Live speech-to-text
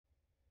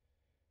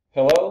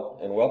Hello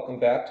and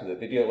welcome back to the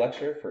video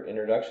lecture for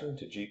Introduction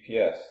to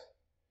GPS.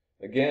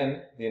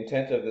 Again, the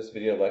intent of this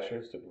video lecture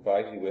is to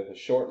provide you with a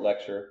short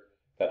lecture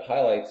that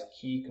highlights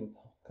key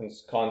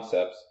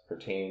concepts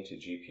pertaining to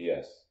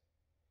GPS.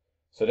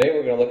 So today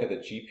we're going to look at the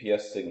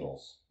GPS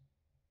signals.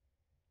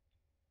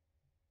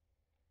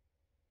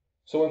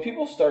 So when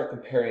people start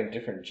comparing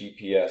different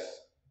GPS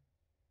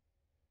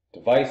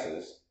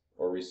devices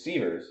or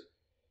receivers,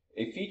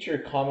 a feature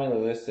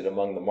commonly listed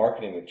among the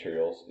marketing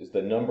materials is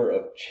the number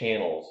of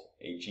channels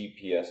a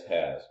GPS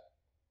has.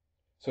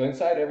 So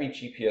inside every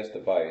GPS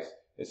device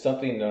is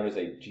something known as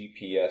a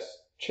GPS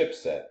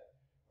chipset,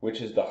 which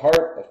is the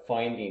heart of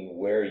finding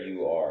where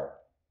you are.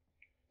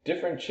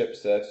 Different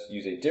chipsets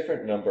use a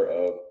different number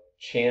of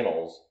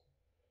channels.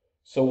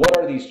 So what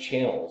are these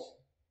channels?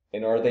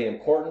 And are they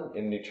important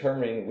in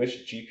determining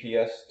which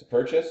GPS to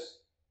purchase?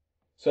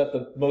 So at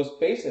the most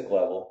basic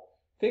level,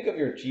 think of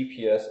your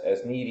GPS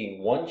as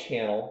needing one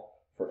channel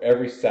for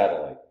every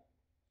satellite.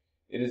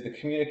 It is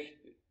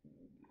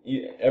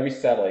every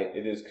satellite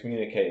it is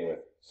communicating with.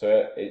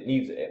 So it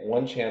needs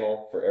one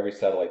channel for every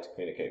satellite to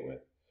communicate with.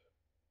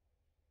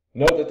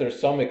 Note that there's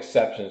some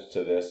exceptions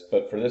to this,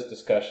 but for this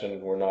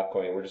discussion we're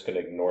just going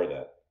to ignore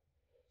that.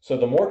 So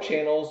the more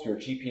channels your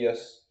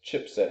GPS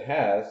chipset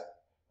has,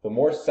 the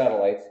more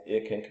satellites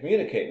it can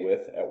communicate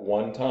with at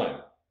one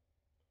time.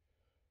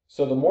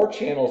 So the more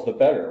channels the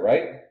better,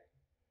 right?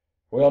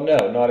 Well,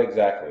 no, not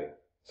exactly.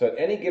 So at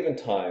any given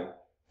time,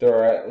 there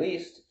are at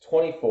least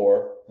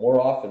 24, more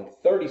often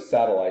 30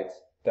 satellites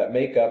that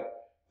make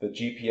up the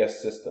GPS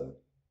system.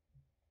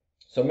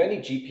 So many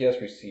GPS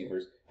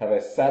receivers have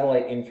a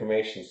satellite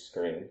information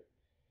screen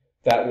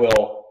that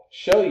will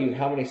show you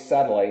how many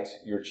satellites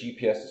your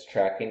GPS is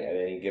tracking at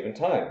any given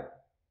time.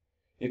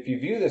 If you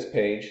view this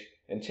page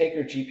and take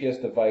your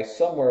GPS device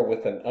somewhere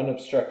with an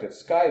unobstructed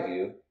sky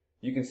view,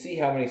 you can see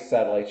how many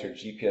satellites your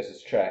GPS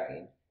is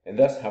tracking, and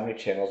thus how many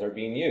channels are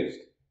being used.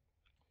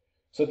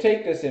 So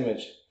take this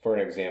image for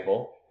an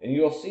example, and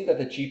you will see that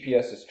the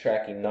GPS is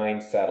tracking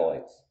 9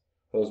 satellites,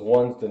 those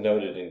ones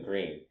denoted in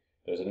green.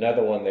 There's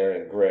another one there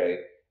in gray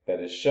that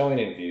is showing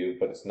in view,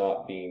 but it's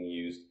not being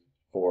used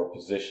for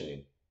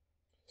positioning.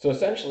 So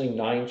essentially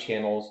 9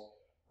 channels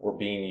were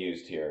being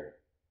used here.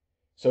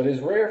 So it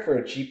is rare for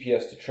a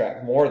GPS to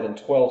track more than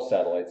 12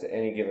 satellites at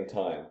any given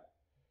time.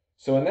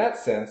 So in that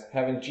sense,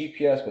 having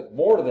GPS with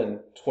more than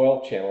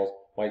 12 channels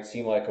might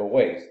seem like a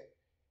waste,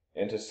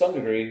 and to some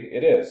degree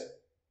it is.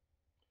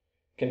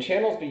 Can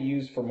channels be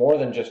used for more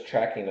than just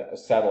tracking a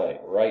satellite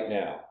right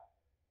now?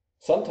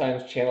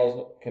 Sometimes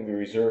channels can be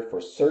reserved for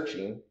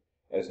searching,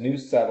 as new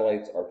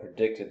satellites are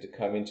predicted to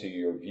come into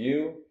your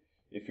view.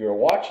 If you are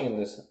watching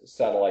this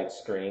satellite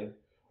screen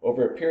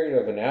over a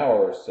period of an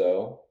hour or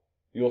so,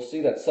 you will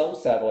see that some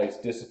satellites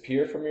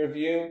disappear from your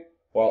view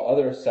while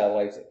other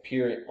satellites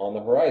appear on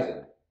the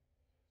horizon.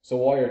 So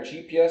while your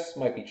GPS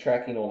might be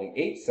tracking only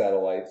 8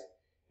 satellites,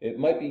 it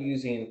might be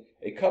using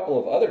a couple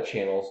of other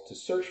channels to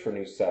search for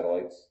new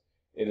satellites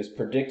it is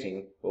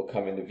predicting will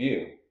come into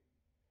view.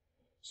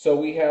 So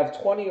we have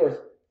 20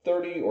 or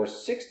 30 or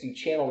 60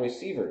 channel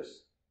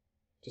receivers.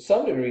 To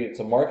some degree it's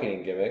a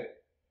marketing gimmick,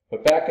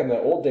 but back in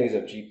the old days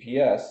of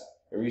GPS,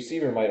 a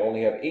receiver might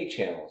only have 8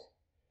 channels.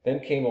 Then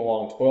came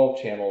along 12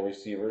 channel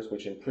receivers,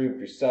 which improved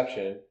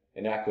reception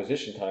and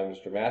acquisition times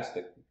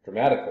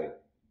dramatically.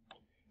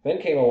 Then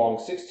came along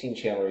 16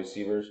 channel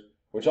receivers,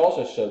 which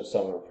also showed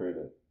some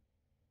improvement.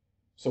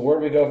 So where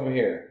do we go from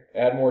here?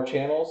 Add more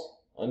channels?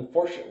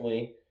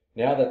 Unfortunately,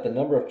 now that the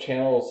number of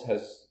channels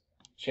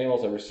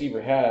a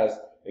receiver has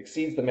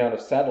exceeds the amount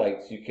of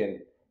satellites you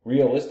can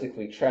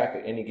realistically track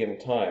at any given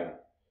time.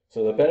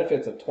 So the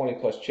benefits of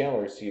 20+ channel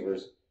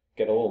receivers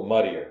get a little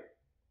muddier.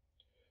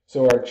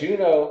 So our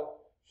Juno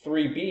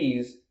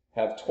 3Bs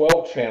have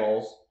 12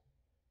 channels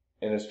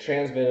and is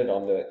transmitted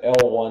on the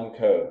L1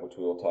 code, which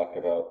we will talk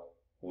about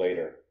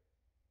later.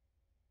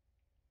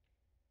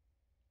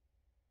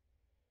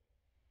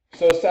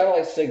 So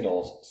satellite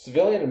signals,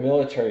 civilian and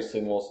military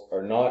signals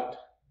are not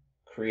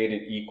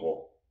created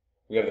equal.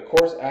 We have the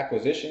coarse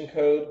acquisition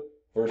code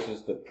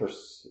versus the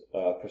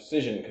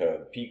precision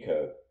code, P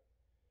code.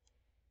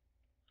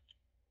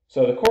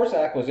 So the coarse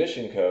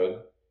acquisition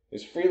code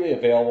is freely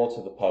available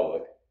to the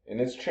public, and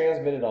it's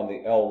transmitted on the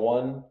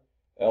L1,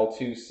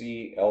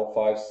 L2C,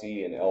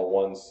 L5C, and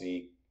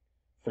L1C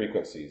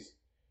frequencies.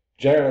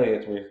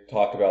 Generally, we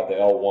talk about the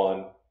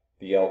L1,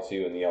 the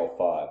L2, and the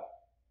L5.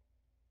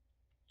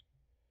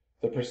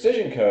 The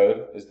precision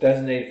code is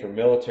designated for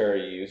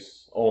military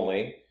use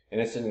only,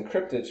 and it's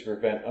encrypted to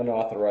prevent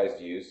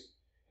unauthorized use,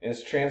 and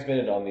it's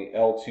transmitted on the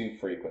L2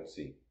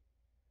 frequency.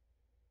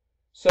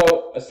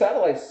 So a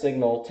satellite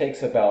signal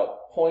takes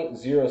about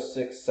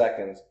 0.06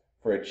 seconds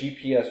for a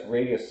GPS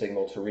radio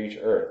signal to reach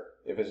Earth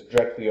if it's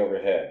directly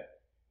overhead,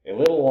 a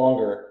little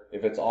longer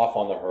if it's off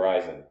on the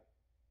horizon.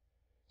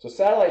 So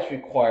satellites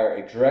require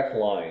a direct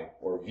line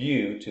or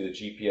view to the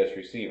GPS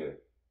receiver.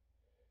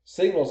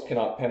 Signals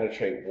cannot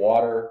penetrate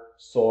water,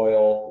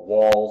 soil,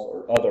 walls,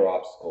 or other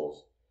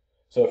obstacles.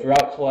 So if you're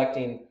out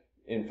collecting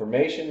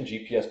information,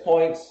 GPS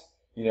points,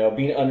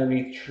 being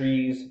underneath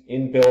trees,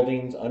 in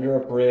buildings, under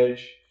a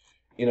bridge,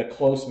 in a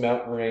close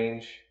mountain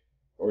range,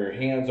 or your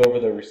hands over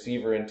the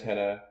receiver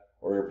antenna,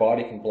 or your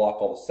body can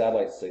block all the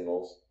satellite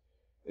signals,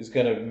 is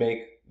going to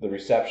make the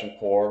reception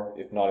poor,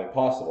 if not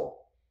impossible.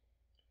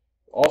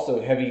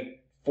 Also,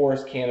 heavy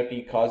forest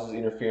canopy causes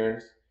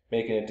interference,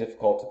 making it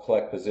difficult to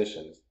collect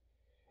positions.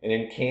 And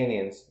in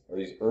canyons, or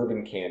these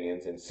urban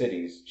canyons in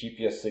cities,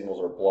 GPS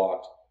signals are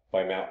blocked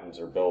by mountains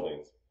or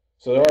buildings.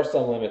 So there are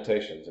some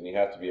limitations, and you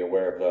have to be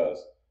aware of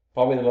those.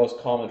 Probably the most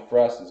common for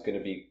us is going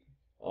to be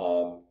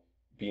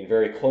being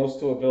very close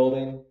to a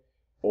building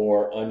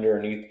or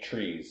underneath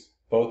trees,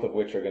 both of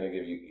which are going to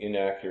give you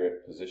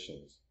inaccurate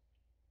positions.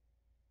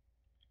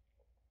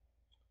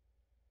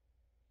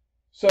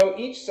 So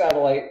each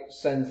satellite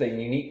sends a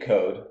unique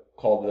code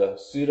called the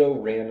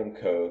pseudo-random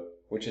code,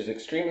 which is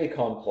extremely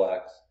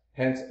complex,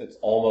 hence it's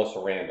almost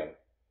random,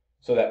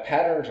 so that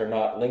patterns are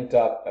not linked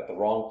up at the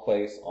wrong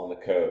place on the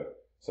code.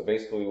 So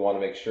basically we want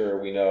to make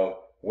sure we know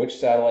which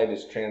satellite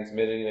is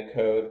transmitting a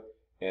code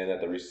and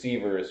that the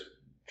receiver is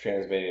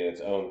transmitting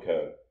its own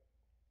code.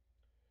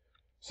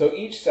 So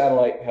each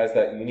satellite has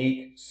that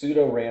unique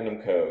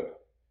pseudo-random code,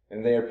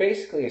 and they are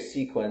basically a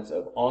sequence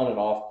of on and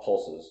off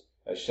pulses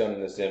as shown in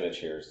this image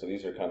here. So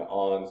these are kind of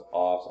ons,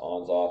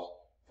 offs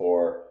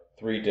for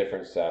 3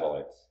 different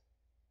satellites.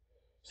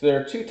 So there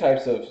are 2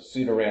 types of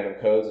pseudo-random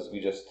codes as we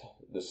just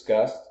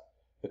discussed.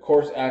 The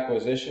coarse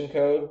acquisition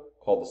code,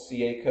 called the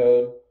CA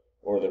code,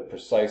 or the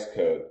precise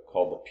code,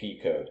 called the P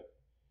code.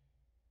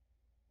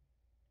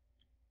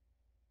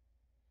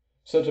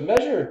 So to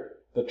measure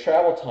the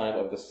travel time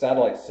of the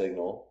satellite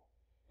signal,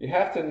 you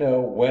have to know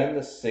when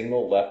the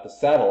signal left the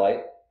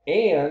satellite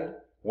and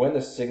when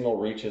the signal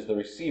reaches the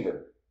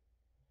receiver.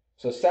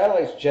 So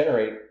satellites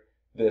generate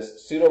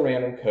this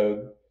pseudo-random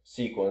code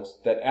sequence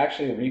that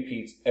actually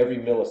repeats every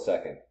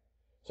millisecond.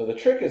 So the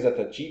trick is that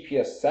the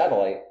GPS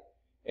satellite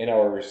and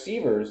our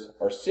receivers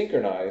are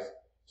synchronized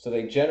so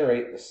they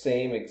generate the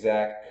same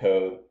exact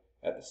code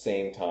at the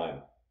same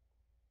time.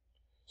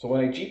 So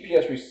when a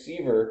GPS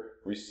receiver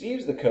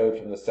receives the code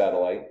from the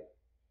satellite,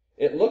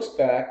 it looks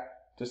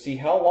back to see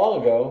how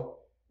long ago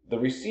the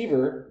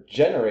receiver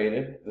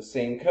generated the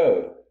same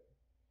code.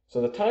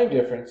 So the time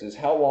difference is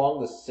how long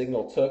the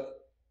signal took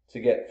to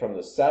get from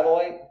the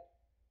satellite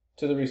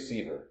to the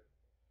receiver.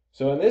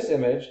 So in this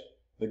image,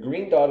 the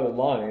green dotted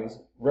lines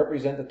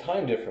represent the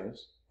time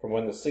difference from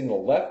when the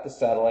signal left the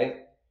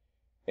satellite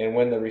and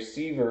when the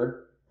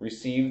receiver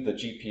received the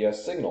GPS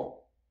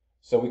signal.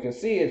 So we can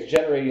see it's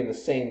generating the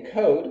same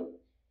code,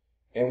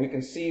 and we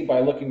can see by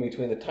looking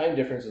between the time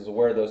differences of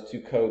where those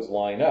 2 codes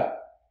line up.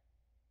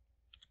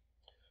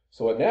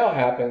 So what now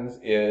happens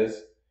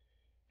is,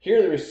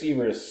 here the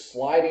receiver is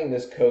sliding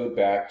this code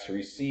back to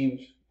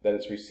that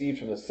it's received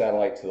from the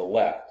satellite to the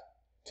left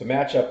to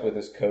match up with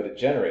this code it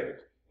generated.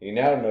 You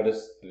now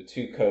notice the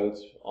 2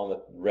 codes on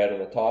the red on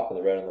the top and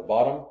the red on the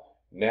bottom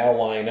now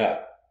line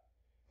up.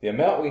 The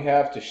amount we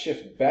have to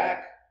shift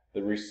back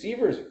the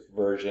receiver's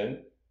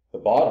version, the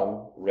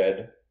bottom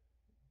red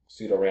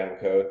pseudo-random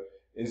code,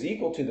 is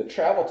equal to the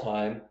travel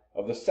time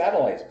of the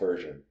satellite's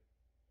version.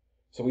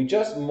 So we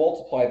just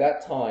multiply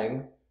that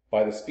time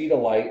by the speed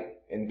of light,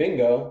 and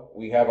bingo,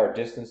 we have our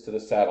distance to the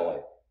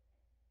satellite.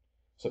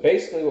 So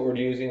basically what we're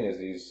using is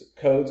these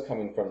codes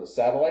coming from the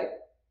satellite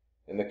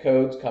and the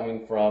codes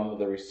coming from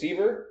the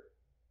receiver.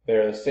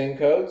 They're the same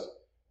codes.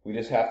 We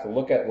just have to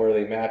look at where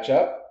they match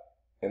up,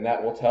 and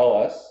that will tell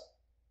us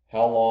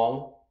how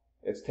long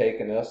it's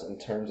taken us in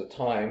terms of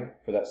time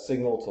for that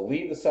signal to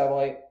leave the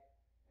satellite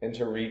and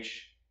to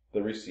reach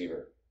the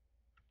receiver.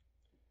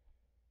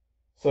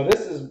 So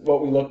this is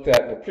what we looked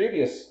at in the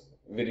previous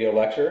video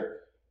lecture,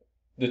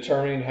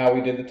 determining how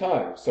we did the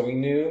time. So we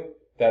knew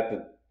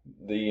that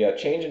the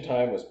change in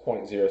time was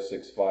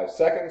 0.065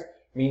 seconds,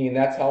 meaning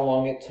that's how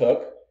long it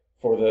took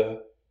for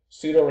the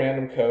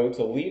pseudo-random code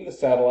to leave the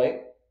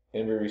satellite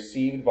and be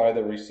received by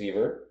the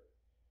receiver.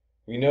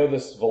 We know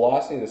this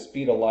velocity, the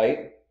speed of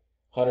light,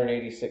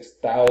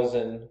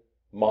 186,000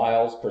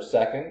 miles per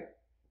second.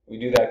 We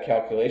do that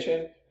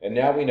calculation, and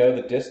now we know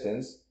the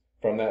distance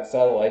from that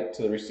satellite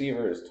to the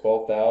receiver is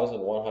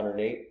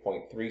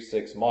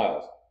 12,108.36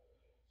 miles.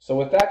 So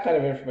with that kind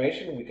of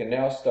information, we can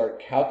now start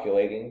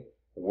calculating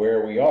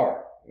where we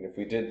are. And if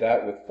we did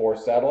that with 4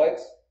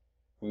 satellites,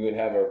 we would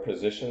have our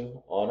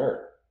position on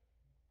Earth.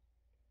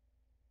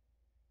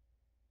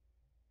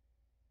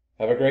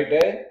 Have a great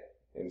day,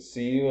 and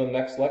see you in the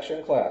next lecture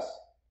in class.